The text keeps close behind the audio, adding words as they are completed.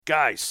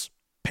Guys,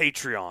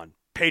 Patreon.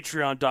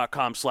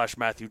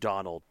 Patreon.com/Matthew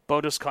Donald.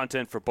 Bonus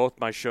content for both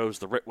my shows,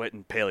 The Ritwit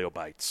and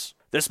Paleobites.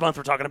 This month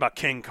we're talking about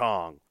King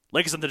Kong.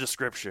 Link is in the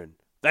description.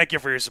 Thank you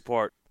for your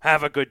support.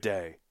 Have a good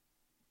day.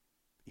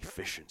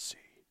 Efficiency.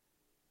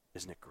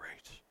 Isn't it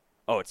great?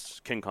 Oh,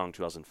 it's King Kong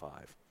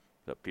 2005.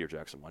 The Peter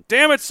Jackson one.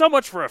 Damn it, so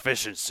much for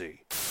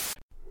efficiency.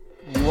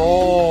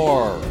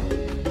 Roar,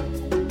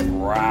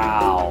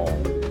 growl,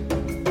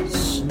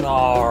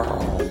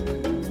 snarl,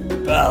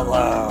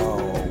 bellow.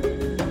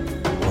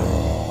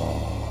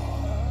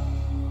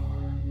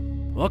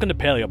 Welcome to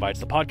Paleobites,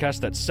 the podcast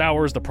that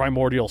sours the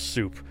primordial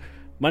soup.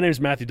 My name is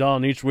Matthew Dahl,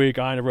 and each week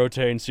I and a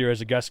rotating series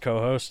of guest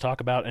co-hosts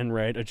talk about and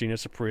rate a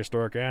genus of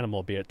prehistoric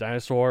animal, be it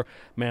dinosaur,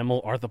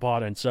 mammal,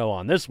 arthropod, and so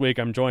on. This week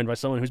I'm joined by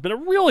someone who's been a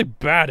really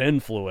bad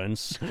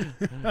influence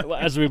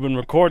as we've been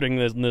recording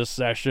this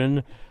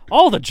session.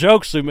 All the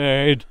jokes we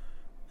made.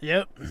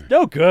 Yep.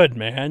 No good,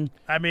 man.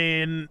 I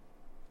mean,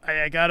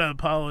 I gotta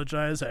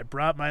apologize. I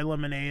brought my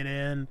lemonade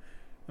in,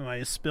 and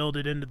I spilled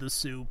it into the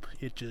soup.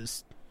 It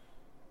just...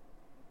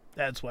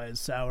 That's why it's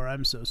sour.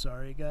 I'm so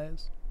sorry,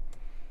 guys.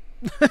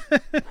 I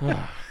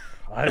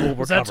will recover.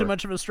 Was that too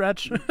much of a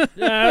stretch?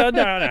 No,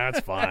 it's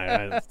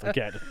fine.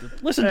 Again,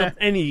 listen to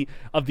any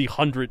of the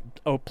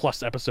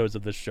 100+ episodes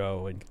of this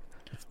show, and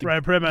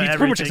right, pretty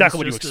much exactly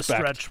what you just a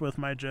expect. stretch with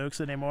my jokes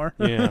anymore.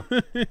 Yeah.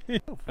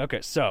 Okay,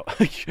 so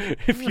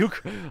if you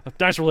a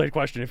dinosaur-related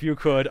question, if you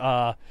could,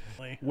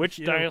 which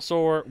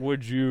dinosaur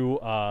would you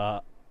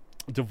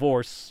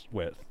divorce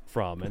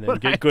from, and then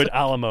get good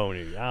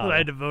alimony? Would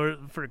I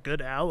devote for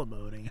good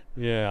alimony?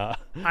 Yeah.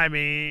 I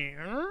mean,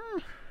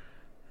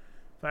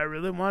 if I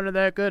really wanted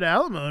that good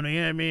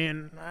alimony, I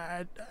mean,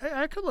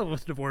 I could live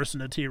with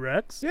divorcing a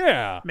T-Rex.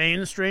 Yeah.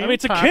 Mainstream. I mean,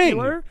 it's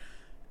popular. a king.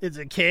 It's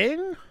a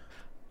king.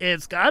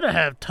 It's got to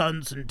have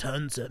tons and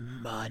tons of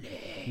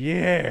money.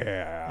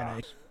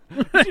 Yeah.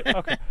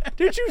 Okay.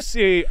 Did you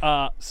see?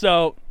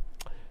 So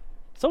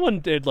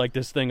someone did like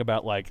this thing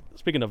about like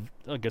speaking of.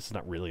 I guess it's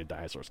not really a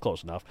dinosaur. It's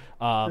close enough.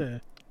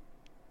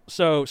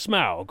 So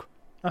Smaug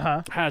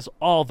has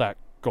all that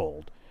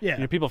gold. Yeah.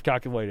 You know, people have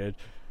calculated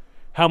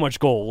how much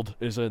gold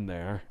is in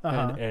there,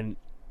 and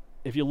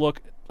if you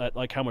look at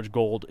like how much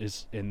gold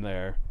is in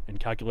there and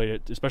calculate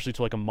it, especially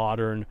to like a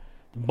modern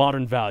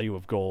value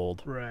of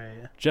gold,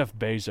 right? Jeff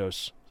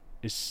Bezos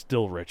is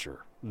still richer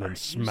than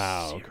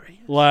Smaug.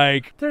 Serious?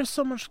 Like, there's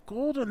so much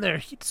gold in there.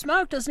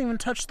 Smaug doesn't even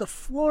touch the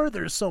floor.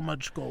 There's so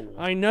much gold.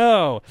 I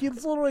know.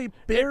 He's literally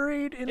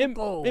buried in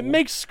gold. It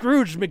makes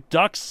Scrooge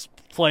McDuck's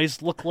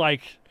place look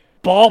like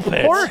ball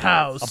pits.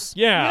 Poorhouse.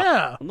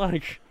 Yeah.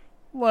 Like,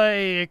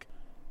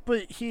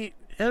 but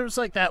there was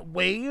like that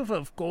wave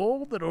of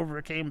gold that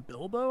overcame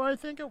Bilbo, I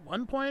think, at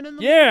one point in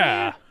the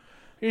movie.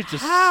 He's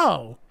just...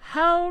 How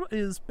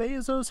is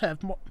Bezos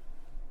have more...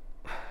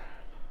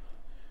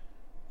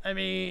 I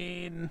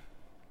mean...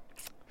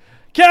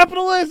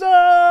 Capitalism!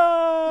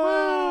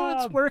 Woo,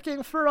 it's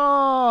working for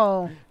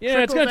all. Yeah,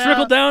 it's going to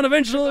trickle down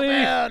eventually.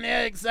 Trickle down,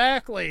 yeah,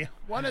 exactly.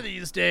 One of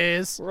these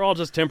days. We're all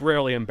just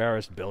temporarily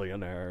embarrassed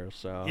billionaires,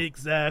 so...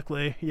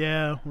 Exactly,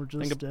 yeah. We're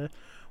just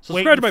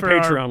subscribe to my for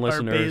Patreon our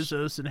listeners. Our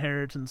Bezos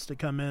inheritance to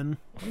come in.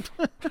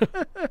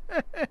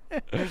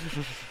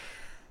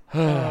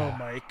 Oh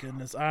my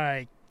goodness!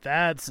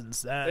 That's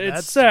insane.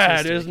 It's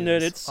sad, isn't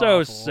it? It's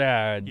so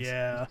sad.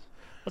 Yeah.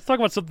 Let's talk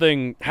about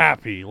something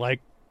happy, like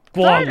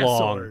Guanglong.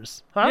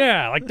 Dinosaurs. Huh?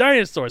 Yeah, like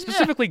dinosaurs,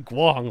 specifically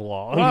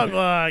Guanglong.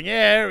 Guanglong.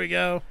 Yeah, there we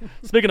go.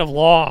 Speaking of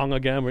long,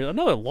 again,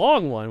 another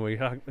long one we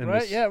have.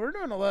 Right? Yeah, we're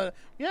doing a lot.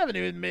 We haven't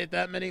even made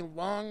that many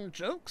long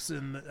jokes,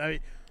 you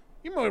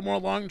made more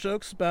long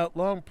jokes about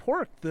long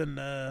pork than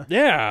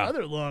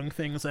other long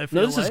things. I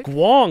feel this is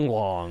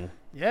Guanglong.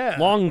 Yeah.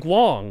 Long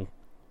Guang.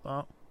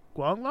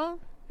 Guanglong?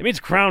 It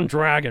means crown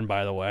dragon,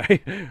 by the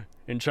way,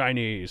 in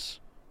Chinese.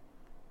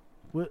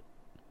 What?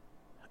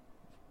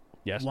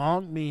 Yes.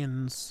 Long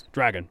means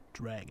dragon.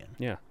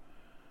 Yeah.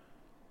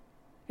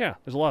 Yeah,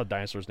 there's a lot of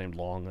dinosaurs named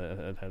Long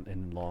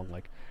and Long.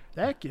 Like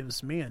that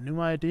gives me a new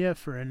idea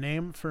for a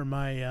name for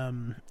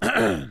my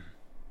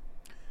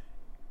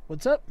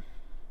What's up?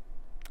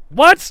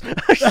 What?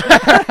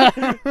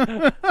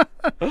 I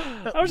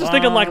was just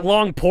thinking like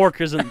long pork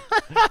isn't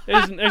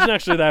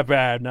actually that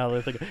bad now that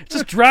I think it's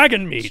just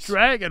dragon meat. It's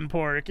dragon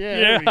pork, yeah.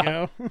 There we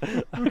go.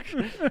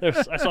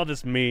 I saw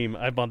this meme.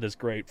 I'm on this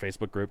great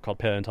Facebook group called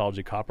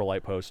Paleontology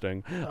Coprolite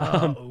posting.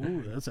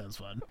 Ooh, that sounds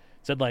fun.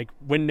 It said like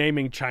when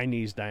naming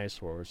Chinese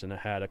dinosaurs, and it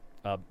had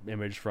a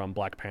image from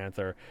Black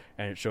Panther,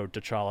 and it showed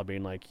T'Challa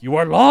being like, "You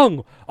are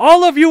long,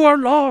 all of you are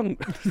long."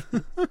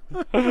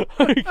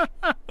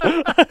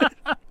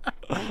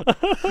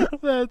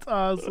 That's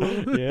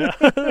awesome. Yeah.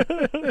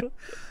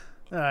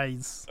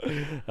 Nice.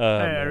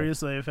 I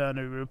recently found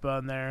a group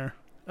on there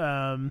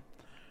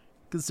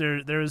because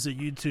there is a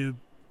YouTube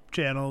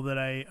channel that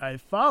I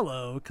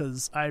follow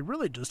because I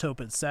really just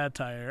hope it's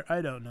satire.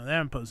 I don't know. They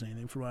haven't posted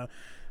anything for a while.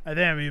 I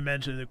think you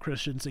mentioned the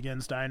Christians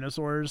Against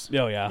Dinosaurs.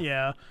 Oh, yeah.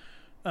 Yeah.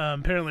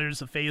 Apparently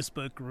there's a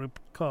Facebook group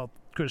called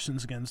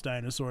Christians Against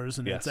Dinosaurs,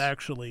 and Yes. it's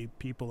actually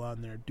people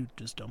on there who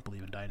just don't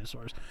believe in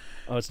dinosaurs.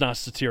 Oh, it's not a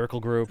satirical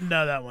group.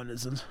 No, that one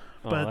isn't.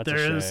 Oh, But that's a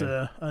there is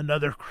shame.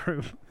 another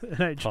group that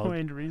I Called-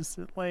 joined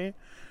recently.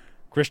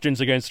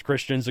 Christians Against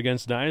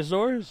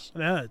Dinosaurs?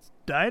 No, it's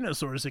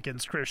Dinosaurs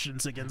Against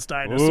Christians Against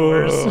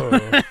Dinosaurs.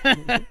 Whoa.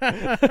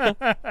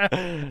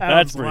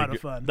 That's a lot good.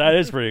 of fun. That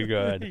is pretty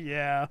good.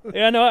 Yeah.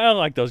 Yeah, no, I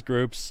like those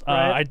groups.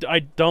 Right. I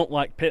don't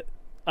like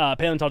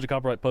paleontology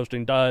copyright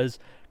posting does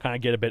kind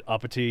of get a bit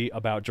uppity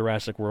about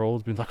Jurassic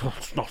World, being like, oh,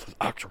 it's not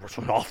accurate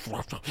enough.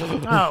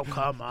 Oh,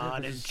 come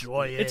on,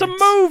 enjoy it. It's a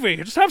movie.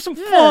 Just have some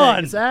Yeah,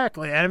 fun.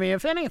 exactly. I mean,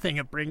 if anything,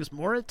 it brings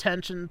more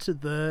attention to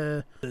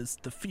the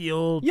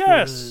field.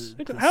 Yes.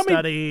 the How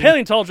study. many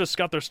paleontologists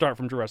got their start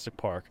from Jurassic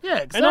Park? Yeah,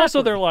 exactly. And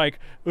also they're like,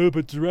 oh,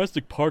 but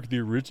Jurassic Park, the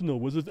original,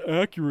 was as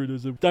accurate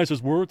as a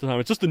Dinosaurs World at the time.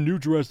 It's just the new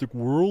Jurassic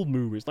World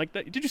movies. Like,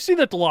 that. Did you see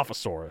that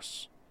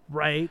Dilophosaurus?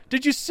 Right?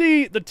 Did you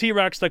see the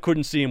T-Rex that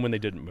couldn't see him when they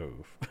didn't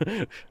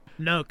move?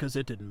 No, because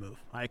it didn't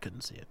move. I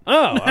couldn't see it.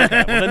 Oh,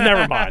 okay. Well, then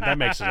never mind. That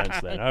makes sense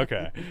then.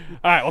 Okay.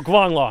 All right. Well,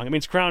 Guanglong. It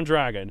means crown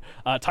dragon.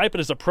 Type it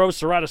as a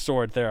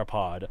proceratosaurid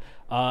theropod.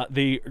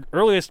 The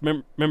earliest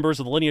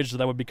members of the lineage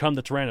that would become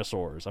the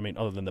tyrannosaurs. I mean,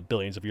 other than the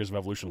billions of years of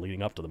evolution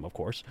leading up to them, of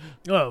course.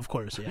 Oh, of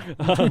course,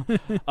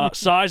 yeah.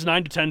 Size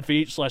 9 to 10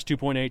 feet /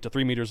 2.8 to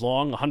 3 meters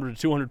long, 100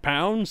 to 200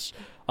 pounds,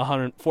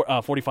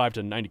 45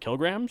 to 90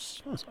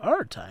 kilograms. Those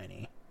are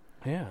tiny.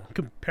 Yeah.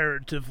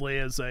 Comparatively,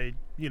 as my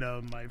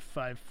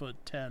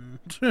 5'10".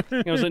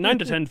 It was like 9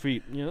 to 10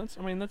 feet. You know,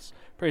 that's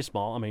pretty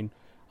small. I mean,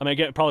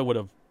 again, it probably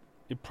wouldn't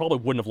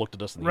have looked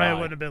at us in the Right, eye. it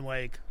would have been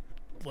like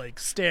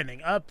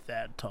standing up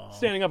that tall.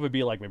 Standing up would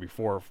be like maybe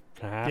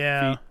 4.5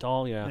 Yeah. feet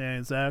tall. Yeah. Yeah,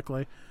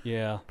 exactly.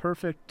 Yeah.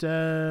 Perfect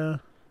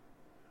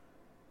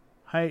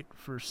height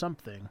for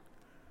something.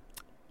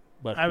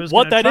 But I was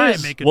what gonna that try and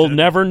is, make a we'll joke.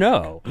 never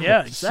know.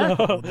 Yeah, exactly.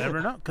 So- We'll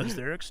never know because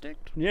they're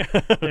extinct. Yeah.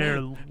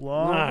 They're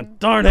long.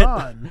 darn it.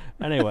 gone.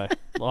 Anyway,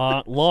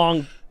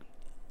 long.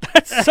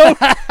 That's so good.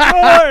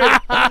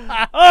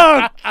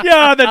 Oh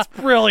God, that's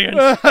brilliant.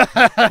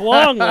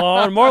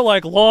 Long, more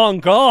like long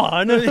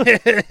gone.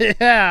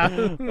 Yeah.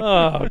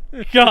 Oh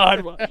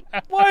God,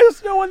 why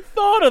has no one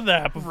thought of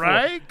that before?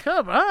 Right?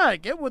 Come on,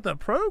 get with the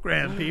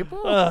program, people.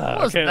 It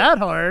wasn't okay. that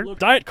hard.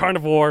 Diet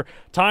carnivore,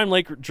 time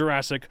late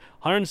Jurassic,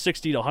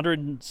 161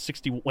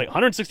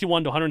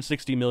 to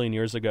 160 million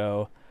years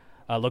ago.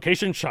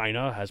 Location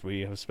China, as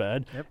we have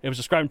said. Yep. It was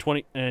described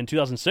in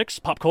 2006.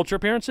 Pop culture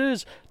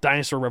appearances: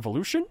 Dinosaur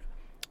Revolution,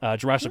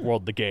 Jurassic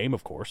World: The Game,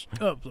 of course,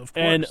 Oh, of course.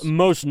 and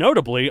most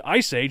notably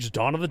Ice Age: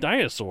 Dawn of the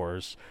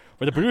Dinosaurs,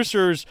 where the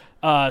producers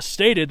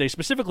stated they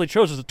specifically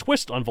chose as a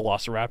twist on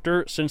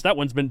Velociraptor since that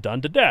one's been done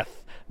to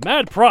death.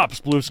 Mad props,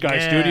 Blue Sky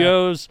Yeah.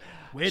 Studios.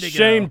 Way to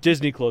Shame go.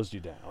 Disney closed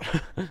you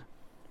down.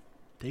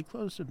 They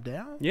closed them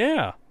down?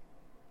 Yeah,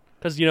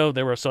 because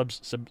they were a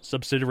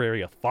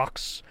subsidiary of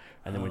Fox,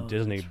 and then when Oh,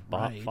 Disney that's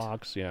bought right.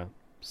 Fox, yeah.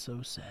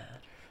 So sad.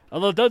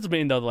 Although it does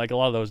mean though, like a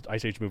lot of those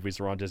Ice Age movies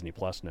are on Disney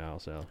Plus now.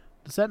 So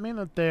Does that mean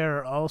that there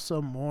are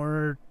also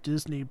more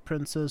Disney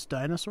princess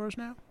dinosaurs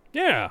now?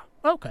 yeah,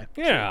 Okay.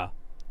 yeah.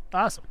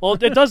 Awesome. Well,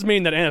 it does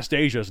mean that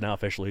Anastasia is now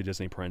officially a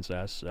Disney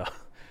princess. So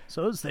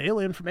So is the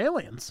alien from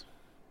Aliens.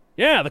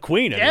 yeah, the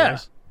Queen. Yeah.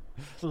 Anyways.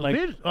 Like,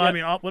 I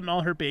mean, wouldn't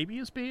all her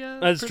babies be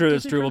That's true.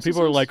 That's Disney true. Well,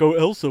 people are princesses? like, "Oh,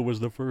 Elsa was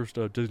the first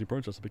Disney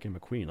princess that became a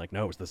queen." Like,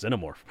 no, it was the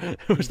Xenomorph.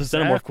 It was the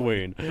Xenomorph Exactly.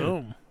 Queen.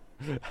 Boom.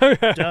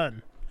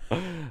 Done.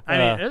 I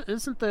mean,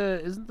 isn't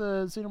the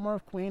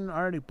Xenomorph Queen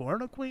already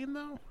born a queen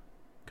though?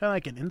 Kind of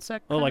like an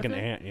insect. Oh, kinda like an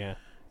thing? ant. Yeah,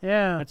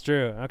 Yeah. that's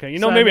true. Okay,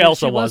 So, I maybe mean,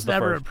 Elsa she was the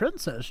never first. a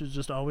princess. She's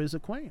just always a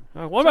queen.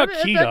 What So, I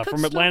about mean, that Kida could from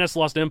still- Atlantis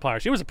Lost Empire?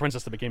 She was a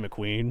princess that became a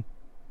queen.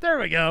 There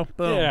we go.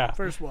 Boom. Yeah.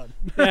 First one.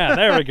 Yeah,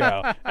 there we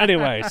go.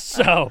 Anyway,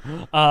 so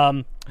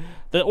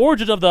the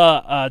origin of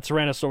the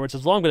Tyrannosaurus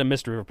has long been a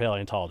mystery for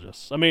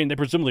paleontologists. I mean, they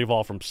presumably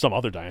evolved from some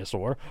other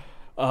dinosaur,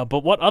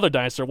 but what other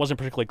dinosaur wasn't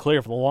particularly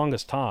clear for the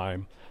longest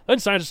time. Then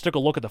scientists took a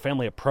look at the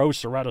family of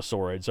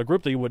Proceratosaurids, a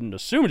group that you wouldn't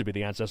assume to be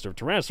the ancestor of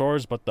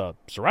Tyrannosaurs, but the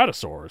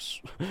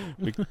Ceratosaurs.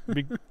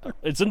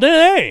 It's in the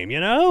name,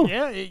 you know?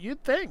 Yeah,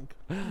 you'd think.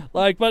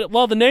 But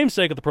the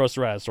namesake of the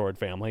Proceratosaurid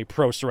family,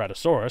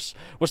 Proceratosaurus,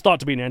 was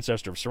thought to be an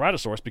ancestor of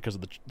Ceratosaurus because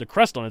of the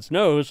crest on its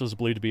nose was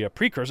believed to be a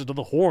precursor to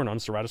the horn on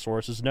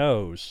Ceratosaurus's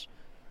nose.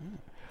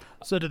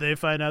 So did they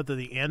find out that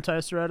the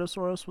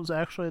Anti-Ceratosaurus was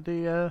actually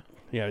the?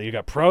 Yeah, you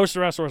got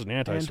Proceratosaurus and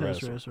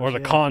Anticeratosaurus, Anticeratosaurus, or the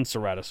yeah.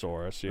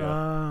 Conceratosaurus. Yeah.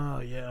 Oh,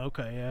 yeah.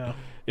 Okay, yeah.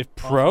 If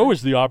pro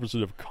is the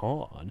opposite of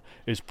con,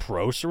 is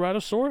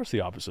Proceratosaurus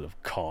the opposite of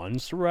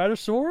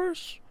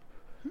Conceratosaurus?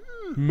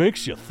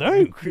 Makes you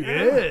think.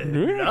 Yeah,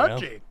 Yeah.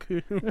 logic.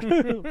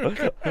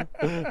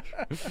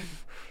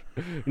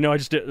 I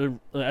just did,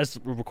 as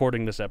we're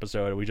recording this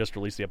episode, we just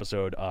released the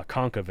episode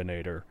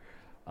Concavinator.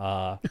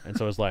 And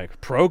so it's like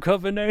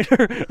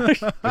Procovinator.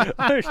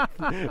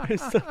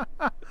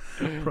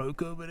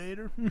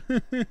 Procovinator.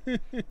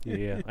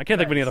 Yeah, I can't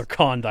think of any other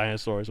con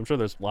dinosaurs. I'm sure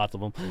there's lots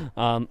of them.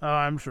 Oh,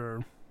 I'm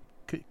sure.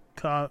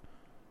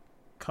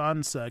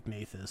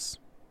 Consagnathus.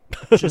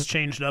 Just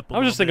changed up a I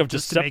was just little thinking bit of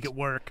just to make it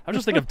work. I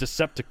just think of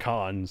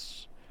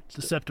Decepticons.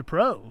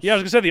 Deceptipros. Yeah,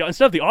 I was gonna say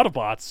instead of the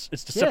Autobots,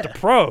 it's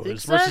Deceptipros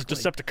versus exactly.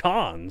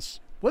 Decepticons.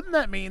 Wouldn't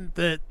that mean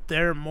that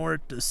they're more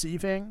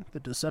deceiving, the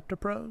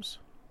Deceptipros?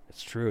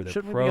 It's true. They're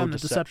Shouldn't we be on the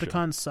pro-deception.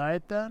 Decepticon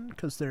side then?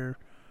 Because they're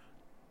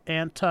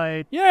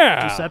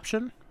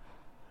anti-deception?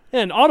 Yeah,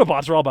 and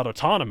Autobots are all about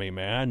autonomy,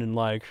 man, and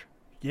like,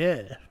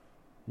 Yeah.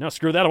 no,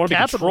 screw that. I want to be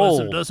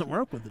Capitalism controlled. doesn't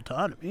work with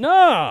autonomy.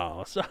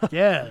 No. So,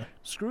 Yeah,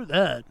 screw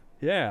that.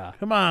 yeah.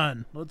 Come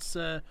on, let's.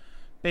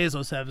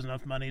 Bezos has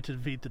enough money to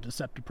defeat the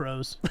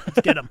Deceptipros.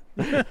 Let's get them.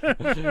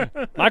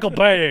 Michael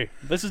Bay,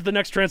 this is the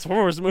next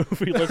Transformers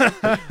movie.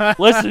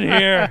 Listen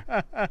here.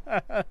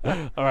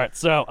 All right,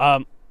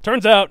 so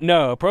turns out,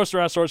 no,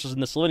 Proceratosaurus is in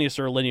the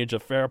Selenosaur lineage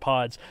of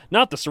theropods,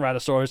 not the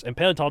Ceratosaurs, and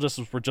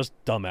paleontologists were just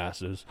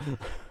dumbasses.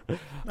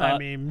 I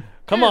mean,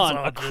 come it's on,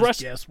 all a just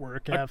crest-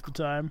 guesswork half the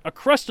time. A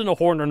crest and a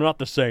horn are not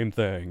the same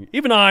thing.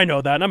 Even I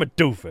know that, and I'm a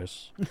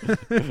doofus.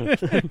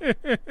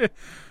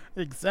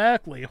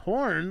 Exactly.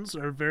 Horns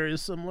are very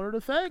similar to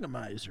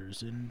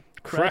Thagomisers, and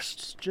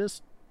crests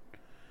just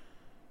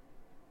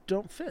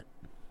don't fit.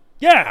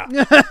 Yeah,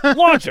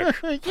 logic.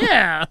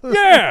 Yeah.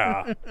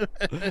 Yeah.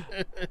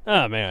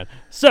 Oh man.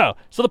 So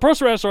the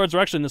Proceratosaurs are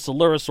actually in the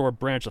Coelurosaur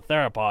branch of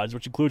theropods,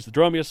 which includes the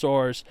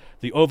Dromaeosaurs,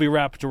 the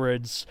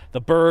Oviraptorids,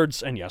 the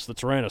birds, and yes, the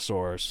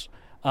Tyrannosaurs.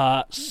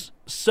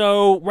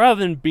 So rather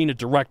than being a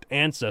direct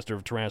ancestor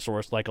of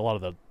Tyrannosaurus, like a lot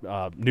of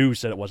the news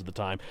said it was at the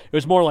time, it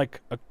was more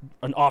like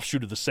an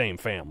offshoot of the same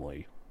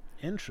family.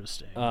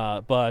 Interesting.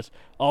 But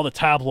all the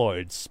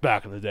tabloids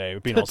back in the day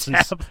being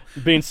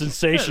being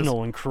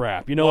sensational and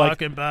crap, you know,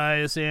 walking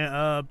by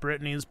saying,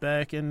 Brittany's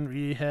back in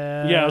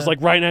rehab. Yeah, it was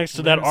like right next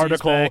to that Lindsay's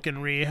article. back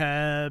in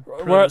rehab.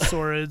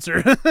 Protosaurids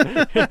are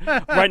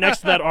right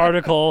next to that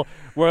article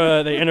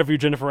where they interviewed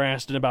Jennifer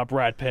Aniston about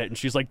Brad Pitt, and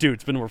she's like, dude,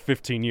 it's been over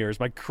 15 years.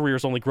 My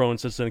career's only grown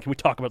since then. Can we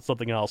talk about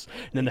something else?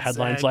 And then the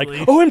headline's like,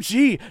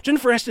 OMG,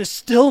 Jennifer Aniston is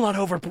still not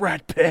over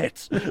Brad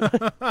Pitt.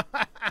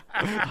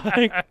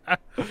 Like,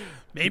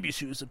 maybe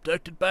she was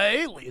abducted by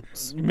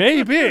aliens.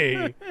 maybe.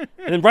 And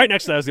then right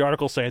next to that is the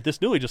article saying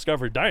this newly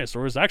discovered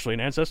dinosaur is actually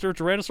an ancestor of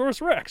Tyrannosaurus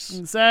Rex.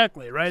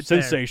 Exactly, right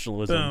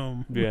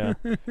Sensationalism. there.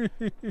 Boom.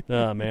 Yeah.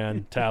 Oh,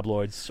 man.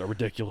 Tabloids are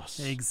ridiculous.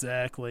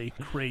 Exactly.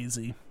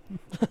 Crazy.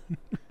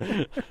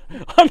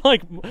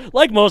 Unlike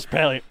most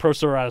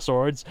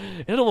Proceratosaurs,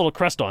 it had a little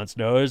crest on its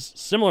nose,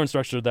 similar in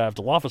structure to that of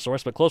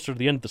Dilophosaurus, but closer to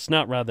the end of the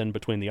snout rather than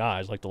between the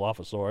eyes, like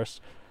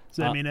Dilophosaurus. Does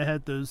that mean it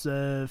had those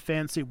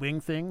fancy wing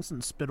things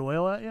and spit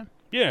oil at you?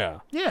 Yeah.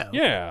 Yeah.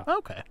 Yeah.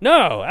 Okay.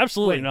 No,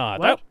 absolutely Wait, not.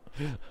 what?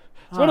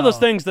 It's one of those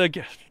things that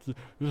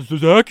it's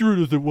as accurate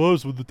as it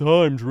was with the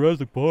time,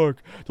 Jurassic Park.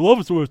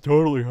 Dilophosaurus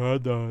totally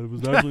had that. It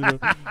was actually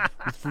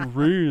it's for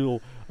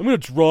real. I'm going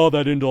to draw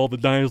that into all the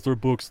dinosaur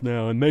books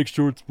now and make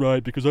sure it's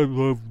right because I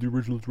love the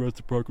original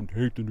Jurassic Park and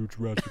hate the new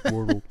Jurassic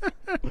World.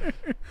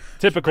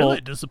 Typical.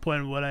 Really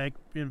disappointed when I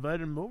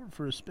invited him over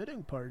for a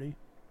spitting party.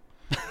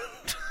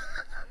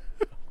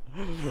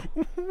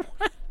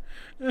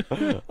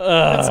 It's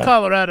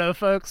Colorado,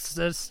 folks.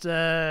 Just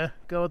go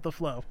with the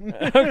flow.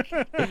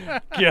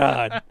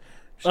 God.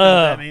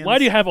 Why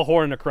do you have a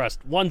horn and a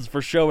crest? One's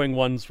for showing,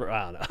 one's for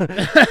I don't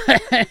know.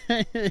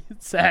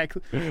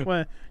 Exactly.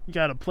 Well, you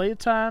got a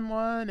playtime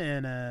one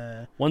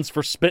and one's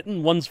for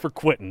spitting, one's for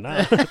quitting.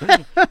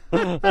 spitting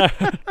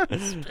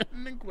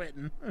and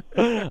quitting.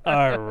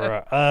 All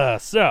right.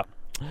 So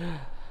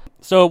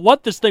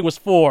what this thing was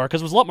for,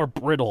 because it was a lot more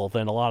brittle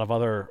than a lot of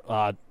other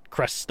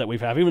crests that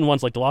we've had, even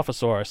ones like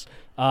Dilophosaurus.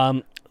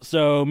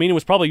 So meaning it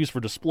was probably used for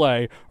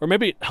display, or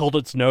maybe it held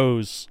its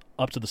nose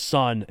up to the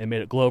sun and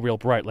made it glow real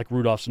bright like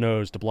Rudolph's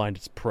nose to blind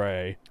its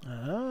prey.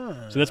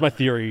 So that's my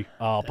theory.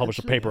 I'll publish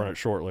a paper on it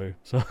shortly.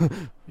 So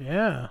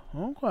yeah,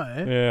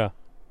 okay. Yeah.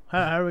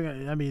 How are we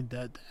gonna? I mean,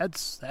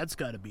 that's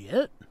got to be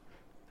it.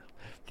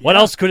 What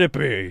else could it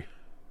be?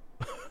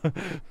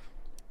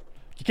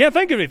 You can't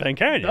think of anything,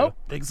 can you? Nope.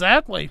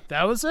 Exactly.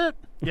 That was it.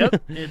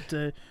 Yep.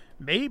 It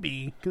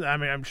maybe. Cause, I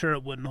mean, I'm sure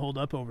it wouldn't hold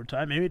up over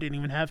time. Maybe it didn't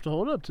even have to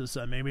hold up to the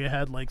sun. Maybe it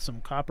had like some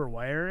copper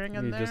wiring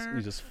in there.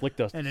 You just flicked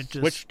a and it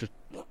switch to.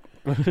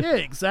 Yeah,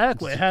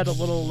 exactly. It had a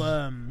little,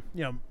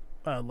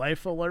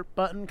 life alert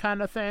button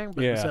kind of thing,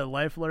 but instead of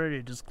life alert,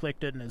 he just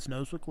clicked it and his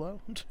nose would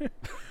glow.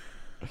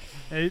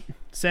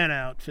 Santa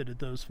outfitted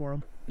those for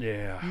him.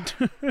 Yeah.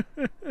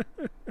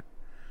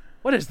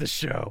 What is this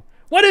show?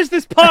 What is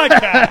this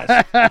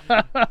podcast?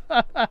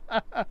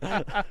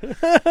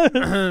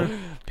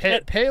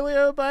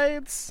 Paleo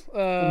bites?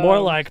 More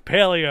like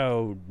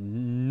paleo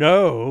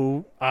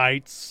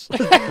no-ites.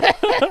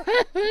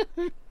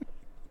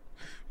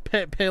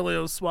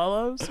 Paleo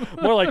swallows?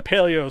 More like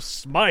paleo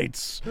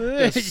smites.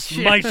 That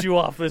smite you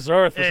off this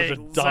earth for such a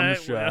dumb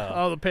show.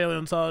 All the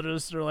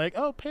paleontologists are like,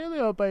 oh,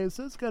 paleo bites,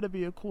 that's got to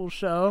be a cool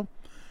show.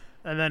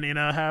 And then,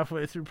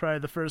 halfway through probably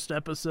the first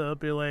episode,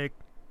 be like,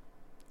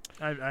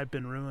 I've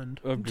been ruined.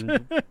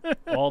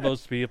 All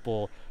those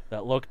people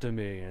that looked at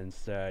me and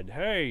said,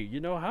 hey,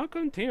 how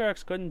come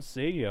T-Rex couldn't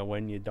see you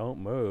when you don't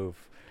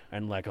move?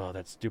 and like, oh,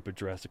 that stupid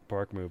Jurassic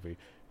Park movie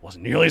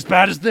wasn't nearly as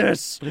bad as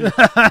this.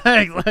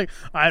 Like,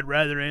 I'd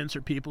rather answer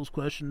people's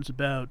questions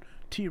about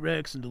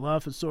T-Rex and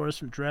Dilophosaurus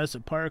from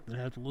Jurassic Park than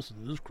have to listen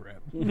to this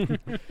crap.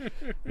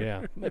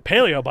 Yeah.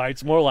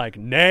 Paleobites, more like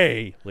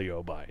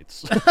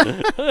nay-leobites.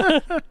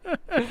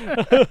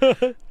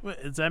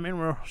 Wait, does that mean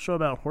we're a show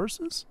about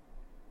horses?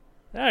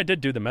 I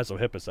did do the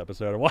Mesohippus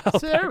episode a while So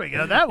there we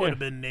go. That would have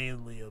been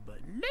Nay-Leo, but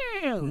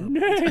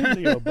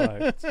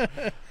Nay-leobites.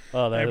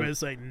 Oh,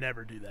 everybody's like,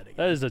 never do that again.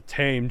 that is a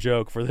tame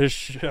joke for this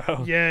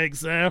show. Yeah,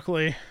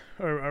 exactly.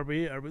 Are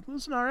we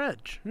losing our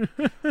edge?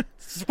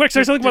 Quick,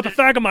 say something about the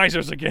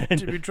Thagomisers again.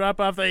 Did we drop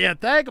off the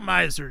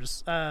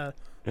Thagomisers?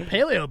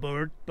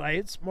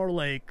 Paleobites, more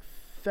like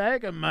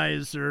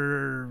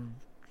Thagomiser.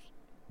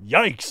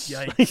 Yikes!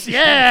 Yikes!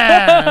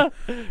 Yeah.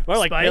 More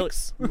like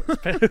Spikes.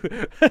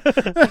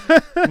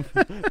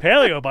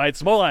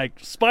 Paleobites, more like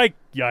spike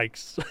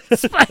yikes.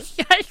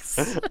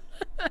 Yikes!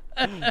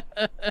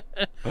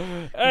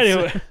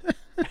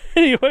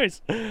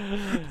 Anyways,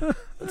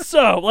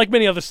 so like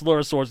many other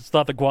Coelurosaurs, it's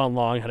thought that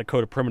Guanlong had a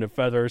coat of primitive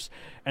feathers,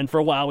 and for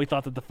a while we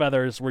thought that the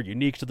feathers were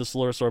unique to the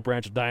Coelurosaur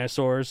branch of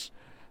dinosaurs.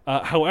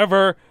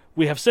 However,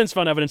 we have since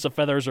found evidence of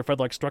feathers or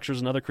feather-like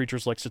structures in other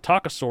creatures like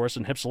Psittacosaurus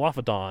and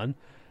Hypsilophodon,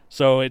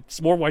 so it's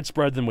more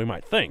widespread than we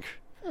might think.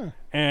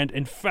 And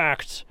in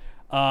fact,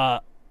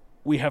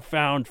 we have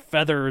found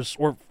feathers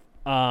or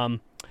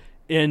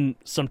in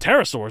some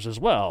pterosaurs as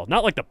well.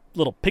 Not like the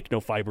little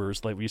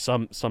pycnofibers like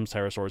some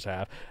pterosaurs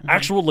have.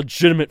 Actual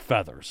legitimate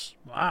feathers.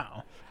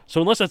 Wow. So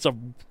unless it's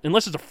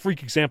a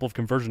freak example of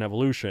convergent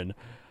evolution,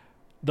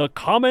 the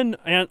common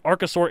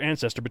archosaur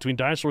ancestor between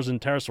dinosaurs and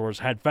pterosaurs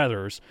had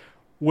feathers,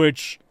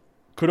 which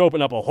could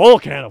open up a whole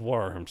can of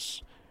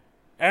worms.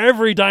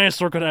 Every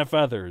dinosaur could have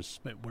feathers.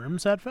 Wait,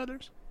 worms had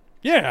feathers?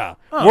 Yeah,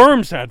 Oh.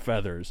 worms had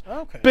feathers.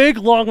 Okay. Big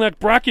long-necked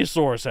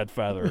Brachiosaurus had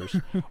feathers.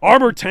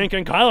 Armored tank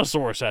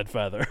Ankylosaurus had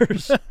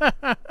feathers.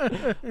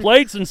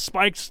 Plates and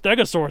spiked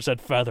Stegosaurus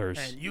had feathers.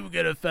 And you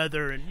get a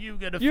feather, and you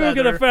get a You feather.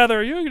 get a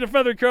feather. You get a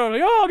feathered coat.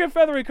 Like, oh, I'll get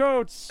feathery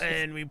coats.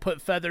 And we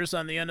put feathers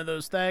on the end of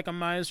those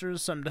Thagomisers,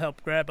 something to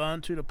help grab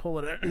onto to pull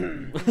it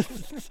in.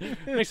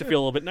 Makes it feel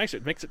a little bit nicer.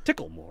 It makes it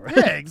tickle more.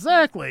 Yeah,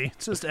 exactly.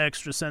 It's just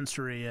extra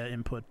sensory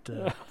input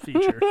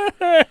feature.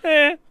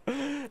 It's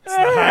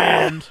the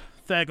high-end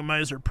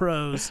Thagomizer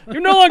Pros.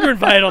 You're no longer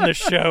invited on this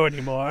show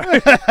anymore.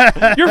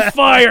 You're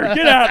fired.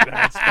 Get out.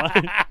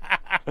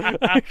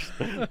 That's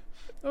fine.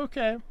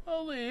 Okay,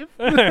 I'll leave.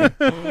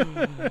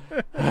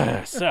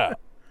 So,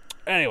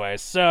 anyway,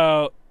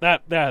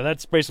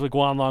 that's basically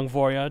Guanlong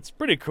for you. It's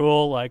pretty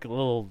cool, like a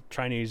little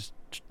Chinese,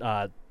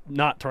 not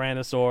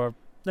Tyrannosaur,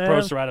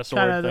 Proceratosaur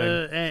kind of thing.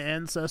 the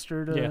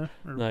ancestor to, Yeah,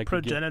 or like,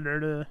 progenitor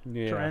to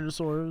yeah.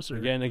 Tyrannosaurus. Or,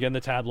 Again, the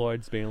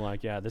tabloids being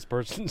like, yeah, this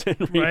person's in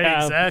rehab.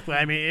 right, exactly.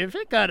 I mean, if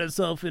it got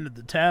itself into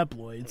the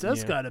tabloids,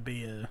 that's Yeah. got to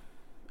be a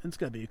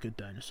good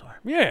dinosaur.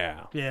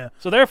 Yeah. Yeah.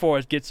 So therefore,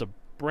 it gets a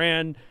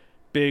brand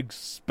big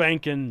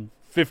spanking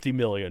 $50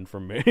 million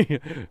from me.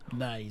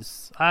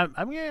 Nice. I'm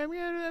gonna at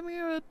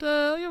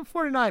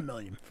 49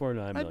 million.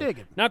 49 million. I dig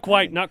it. Not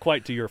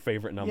quite to your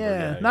favorite number.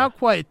 Yeah, not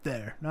quite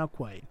there. Not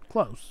quite.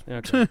 Close.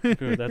 Okay,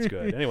 good. That's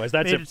good. Anyways,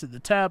 that's Made it. it to the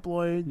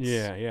tabloids.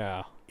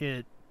 Yeah.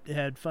 It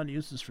had fun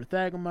uses for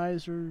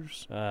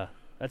Thagomisers.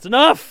 That's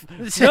enough.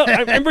 No,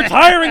 I'm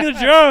retiring the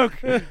joke.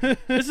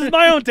 This is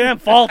my own damn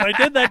fault. I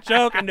did that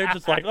joke, and they're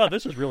just like, "Oh,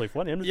 this is really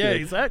funny." I'm just gonna,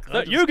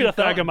 exactly. You get a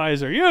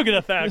Thagomizer. You get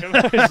a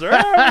Thagomizer.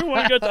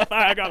 Everyone gets a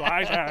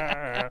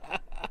Thagomizer.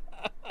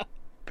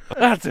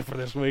 That's it for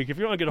this week. If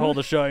you want to get a hold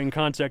of the show, you can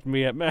contact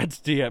me at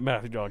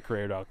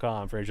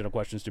mattsd@matthewdogcreator.com for any general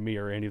questions to me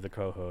or any of the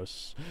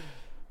co-hosts.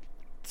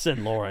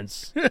 Send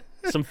Lawrence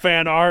some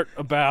fan art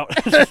about.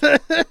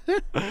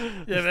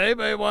 If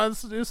anybody wants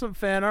to do some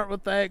fan art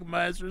with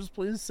Thagomisers,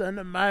 please send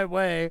them my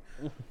way.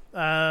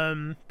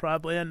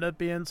 Probably end up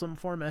being some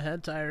form of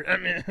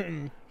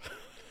hentai.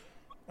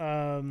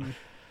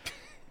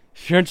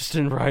 If you're interested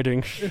in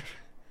writing.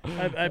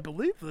 I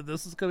believe that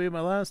this is going to be my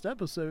last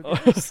episode.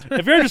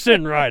 If you're interested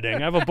in writing,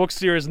 I have a book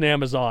series on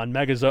Amazon.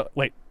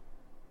 Wait.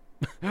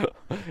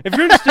 If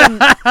you're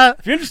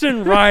interested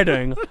in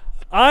writing,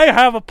 I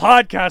have a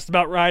podcast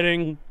about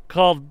writing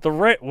called The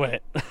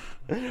Ritwit.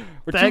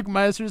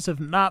 Thagomisers have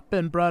not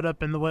been brought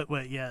up in the Wit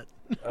yet.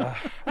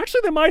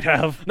 Actually, they might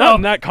have. Not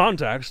in that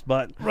context,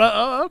 but...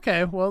 Oh,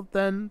 okay. Well,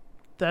 then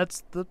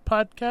that's the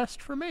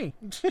podcast for me.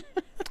 The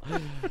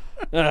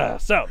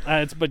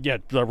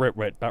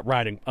Ritwit about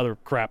writing other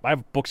crap. I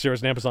have a book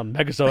series on Amazon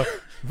Megazord,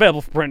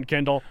 available for print and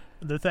Kindle.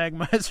 The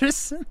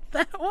Thagomisers in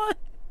that one?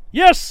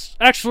 Yes,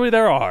 actually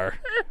there are.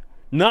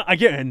 Not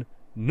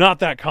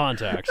that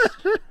context.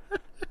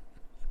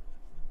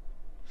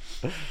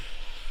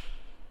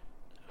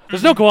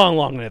 There's no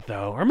Guanlong in it,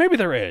 though. Or maybe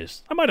there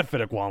is. I might have fit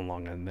a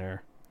Guanlong in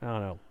there. I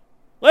don't know.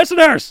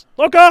 Listeners,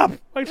 look up!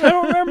 I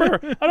don't remember.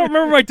 I don't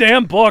remember my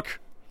damn book.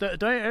 Do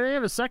you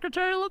have a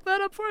secretary look that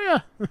up for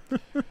you?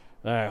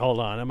 All right, hold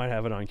on. I might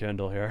have it on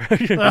Kindle here.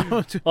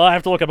 Well, I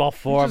have to look at all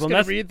four of them.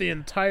 Just gonna read the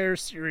entire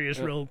series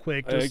real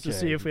quick just to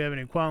see if we have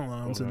any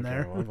Guanglongs in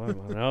there.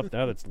 Nope,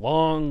 that's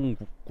Long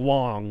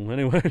Guang.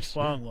 Anyways.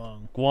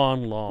 Guanglong.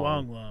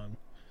 Guanglong.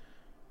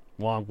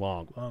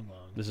 Guanglong.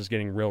 Guanglong. This is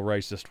getting real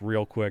racist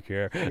real quick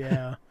here.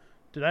 Yeah.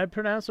 Did I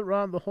pronounce it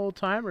wrong the whole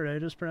time, or did I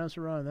just pronounce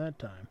it wrong that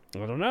time? I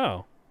don't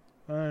know.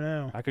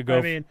 I could go.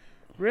 I mean,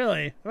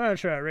 really, I'm not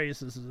sure how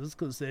racist it is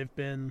because they've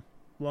been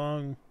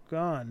long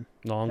gone.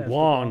 Long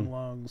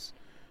Guanglongs.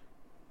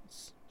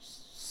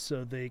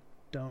 So they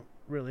don't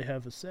really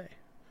have a say.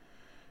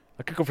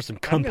 I could go for some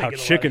Kung Pao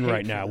chicken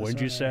right now, this,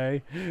 wouldn't you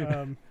say?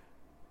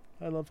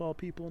 I love all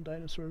people and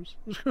dinosaurs.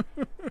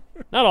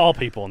 Not all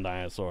people and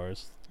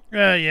dinosaurs.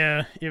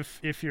 Yeah,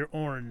 if you're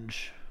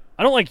orange.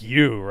 I don't like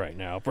you right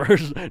now,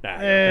 personally.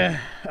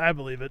 I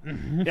believe it.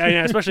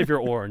 yeah, especially if you're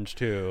orange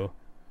too.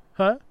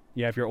 Huh?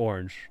 Yeah, if you're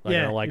orange. If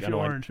you're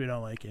orange, we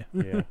don't like you.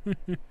 Yeah.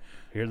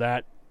 Hear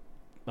that?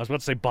 I was about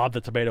to say Bob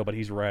the Tomato, but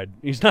he's red.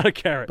 He's not a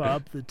carrot.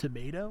 Bob the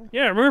Tomato?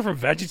 Yeah, remember from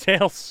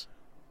VeggieTales?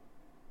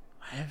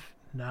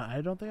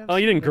 I don't think I've Oh,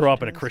 you seen didn't grow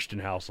up in a VeggieTales. Christian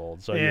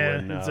household, so you Yeah,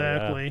 wouldn't know.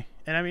 exactly. Yeah.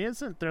 And I mean,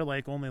 isn't there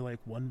only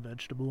one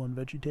vegetable in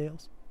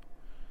VeggieTales?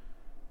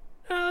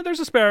 There's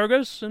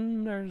asparagus,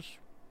 and there's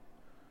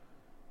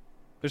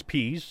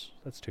peas.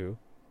 That's two.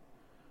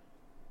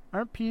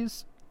 Aren't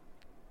peas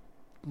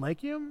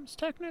legumes,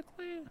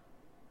 technically?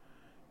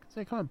 Because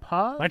they come in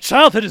pods? My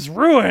childhood is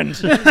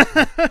ruined!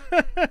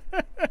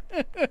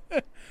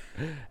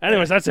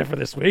 Anyways, that's it for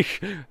this week.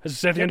 As I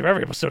said at the end of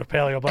every episode of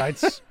Paleo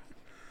Bites.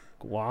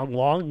 Long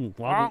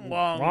gone.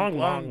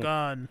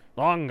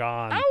 Long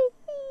gone. Ow!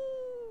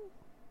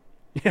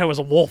 Yeah, it was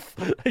a wolf.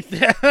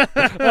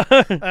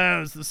 That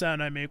was the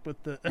sound I make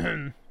with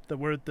the the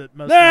word that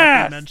must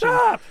not be mentioned.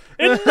 Stop!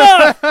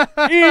 Enough!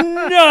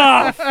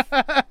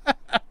 Enough!